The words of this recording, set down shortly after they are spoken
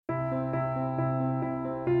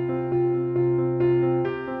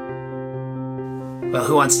Well,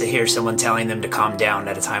 who wants to hear someone telling them to calm down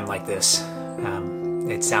at a time like this?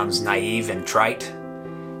 It sounds naive and trite.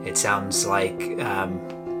 It sounds like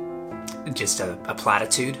just a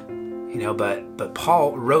platitude, but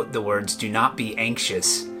Paul wrote the words, "Do not be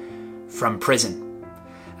anxious," from prison.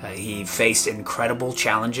 He faced incredible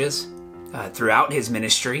challenges throughout his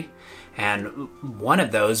ministry, and one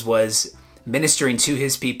of those was ministering to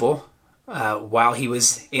his people while he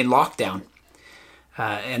was in lockdown.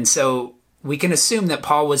 And so we can assume that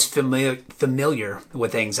Paul was familiar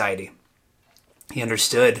with anxiety. He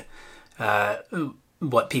understood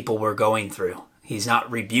what people were going through. He's not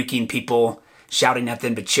rebuking people, shouting at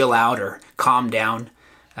them to chill out or calm down.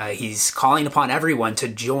 He's calling upon everyone to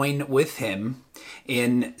join with him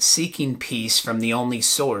in seeking peace from the only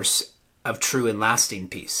source of true and lasting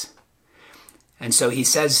peace. And so he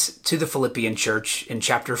says to the Philippian church in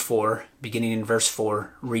chapter 4, beginning in verse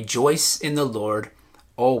 4, "Rejoice in the Lord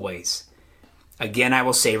always. Again, I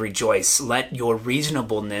will say rejoice. Let your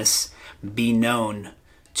reasonableness be known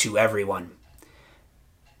to everyone."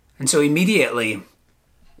 And so immediately,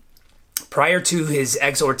 prior to his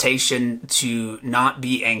exhortation to not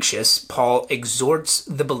be anxious, Paul exhorts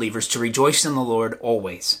the believers to rejoice in the Lord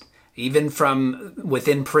always. Even from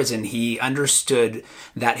within prison, he understood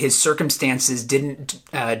that his circumstances didn't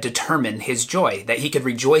determine his joy, that he could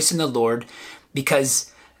rejoice in the Lord because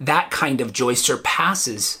that kind of joy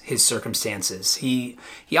surpasses his circumstances. He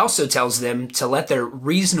also tells them to let their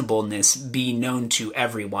reasonableness be known to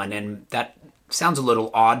everyone. And that sounds a little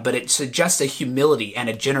odd, but it suggests a humility and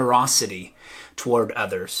a generosity toward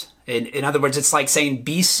others. In other words, it's like saying,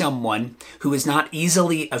 be someone who is not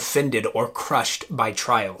easily offended or crushed by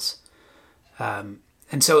trials.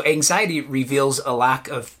 And so anxiety reveals a lack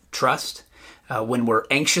of trust. When we're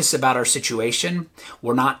anxious about our situation,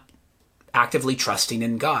 we're not actively trusting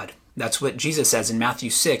in God. That's what Jesus says in Matthew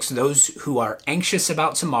 6. Those who are anxious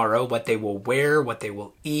about tomorrow, what they will wear, what they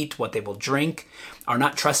will eat, what they will drink, are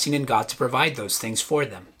not trusting in God to provide those things for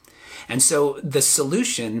them. And so the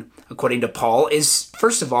solution, according to Paul, is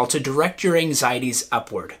first of all to direct your anxieties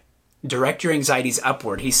upward. Direct your anxieties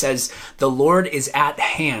upward. He says, "The Lord is at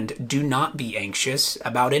hand. Do not be anxious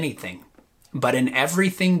about anything, but in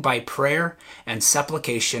everything by prayer and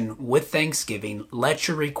supplication with thanksgiving, let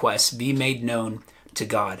your requests be made known to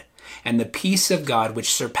God. And the peace of God,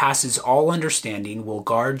 which surpasses all understanding, will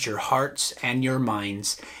guard your hearts and your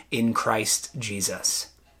minds in Christ Jesus."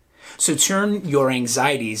 So turn your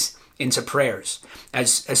anxieties into prayers.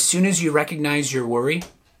 As soon as you recognize your worry,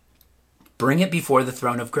 bring it before the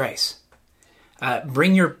throne of grace.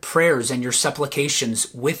 Bring your prayers and your supplications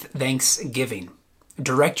with thanksgiving.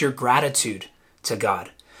 Direct your gratitude to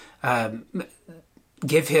God.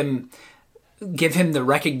 Give him the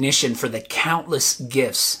recognition for the countless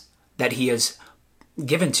gifts that he has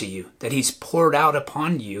given to you, that he's poured out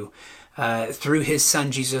upon you through his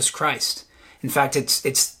son, Jesus Christ. In fact,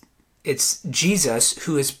 it's Jesus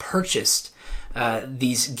who has purchased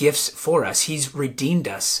these gifts for us. He's redeemed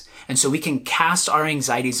us. And so we can cast our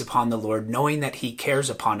anxieties upon the Lord, knowing that he cares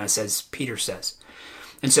upon us, as Peter says.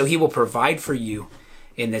 And so he will provide for you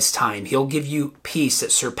in this time. He'll give you peace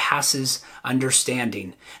that surpasses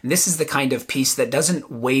understanding. And this is the kind of peace that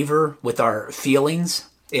doesn't waver with our feelings.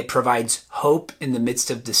 It provides hope in the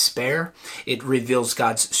midst of despair. It reveals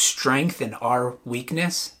God's strength in our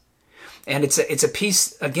weakness. And it's a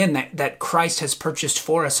peace, again, that Christ has purchased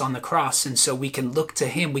for us on the cross. And so we can look to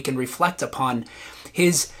him. We can reflect upon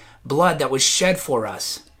his blood that was shed for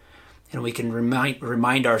us. And we can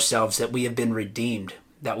remind ourselves that we have been redeemed,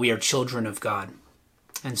 that we are children of God.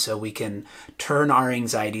 And so we can turn our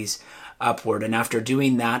anxieties upward. And after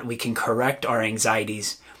doing that, we can correct our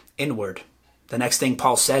anxieties inward. The next thing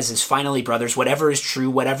Paul says is, finally, brothers, whatever is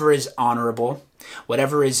true, whatever is honorable,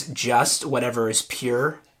 whatever is just, whatever is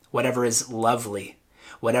pure, whatever is lovely,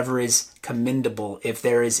 whatever is commendable, if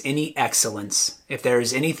there is any excellence, if there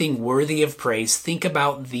is anything worthy of praise, think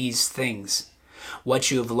about these things.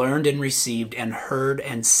 What you have learned and received and heard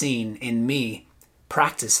and seen in me,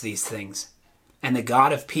 practice these things, and the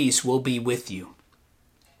God of peace will be with you.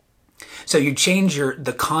 So you change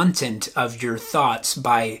the content of your thoughts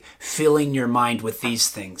by filling your mind with these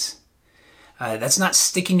things. That's not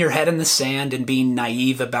sticking your head in the sand and being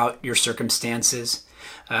naive about your circumstances.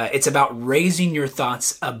 It's about raising your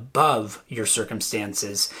thoughts above your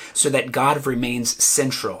circumstances so that God remains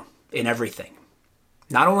central in everything.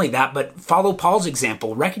 Not only that, but follow Paul's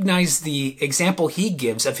example. Recognize the example he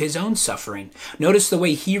gives of his own suffering. Notice the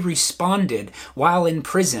way he responded while in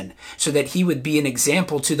prison so that he would be an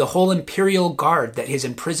example to the whole imperial guard that his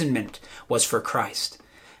imprisonment was for Christ.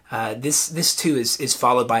 This too is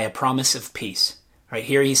followed by a promise of peace. Right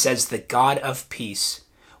here he says, the God of peace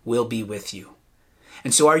will be with you.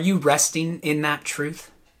 And so are you resting in that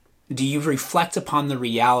truth? Do you reflect upon the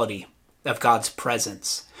reality of God's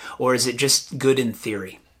presence? Or is it just good in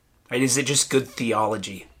theory? Right? Is it just good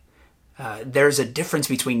theology? There's a difference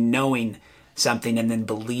between knowing something and then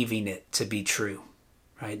believing it to be true.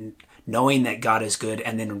 Right? Knowing that God is good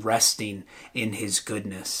and then resting in his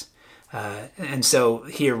goodness. And so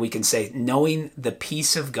here we can say, knowing the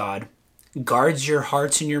peace of God guards your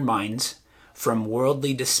hearts and your minds from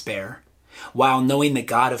worldly despair, while knowing the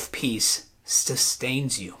God of peace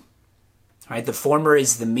sustains you. Right? The former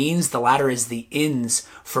is the means, the latter is the ends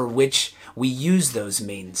for which we use those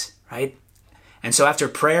means. Right? And so after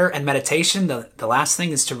prayer and meditation, the last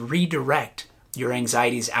thing is to redirect your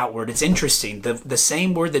anxieties outward. It's interesting. The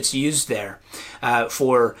same word that's used there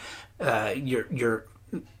for your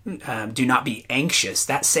do not be anxious.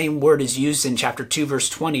 That same word is used in chapter 2, verse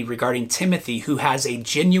 20 regarding Timothy, who has a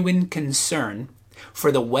genuine concern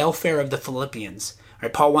for the welfare of the Philippians.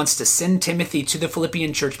 Right, Paul wants to send Timothy to the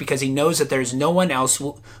Philippian church because he knows that there's no one else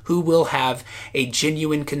who will have a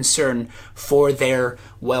genuine concern for their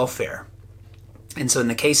welfare. And so in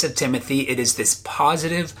the case of Timothy, it is this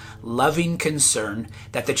positive, loving concern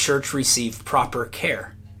that the church receive proper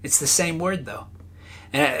care. It's the same word, though.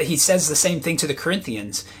 And he says the same thing to the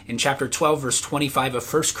Corinthians. In chapter 12, verse 25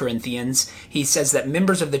 of 1 Corinthians, he says that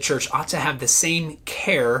members of the church ought to have the same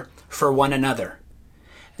care for one another.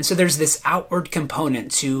 And so there's this outward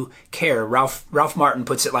component to care. Ralph Martin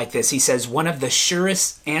puts it like this. He says, one of the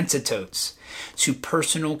surest antidotes to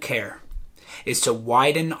personal care is to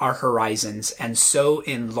widen our horizons and so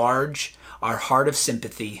enlarge our heart of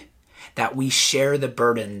sympathy that we share the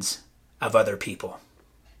burdens of other people.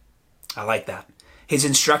 I like that. His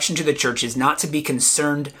instruction to the church is not to be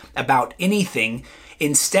concerned about anything.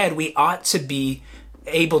 Instead, we ought to be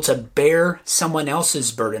able to bear someone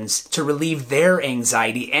else's burdens, to relieve their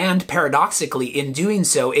anxiety, and paradoxically, in doing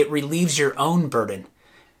so, it relieves your own burden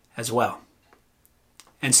as well.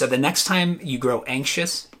 And so the next time you grow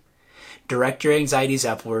anxious, direct your anxieties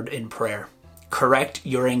upward in prayer. Correct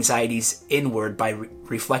your anxieties inward by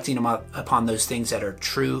reflecting upon those things that are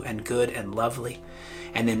true and good and lovely.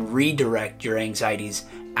 And then redirect your anxieties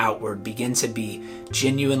outward. Begin to be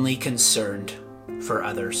genuinely concerned for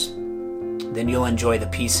others. Then you'll enjoy the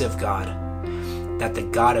peace of God that the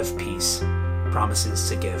God of peace promises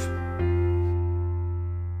to give.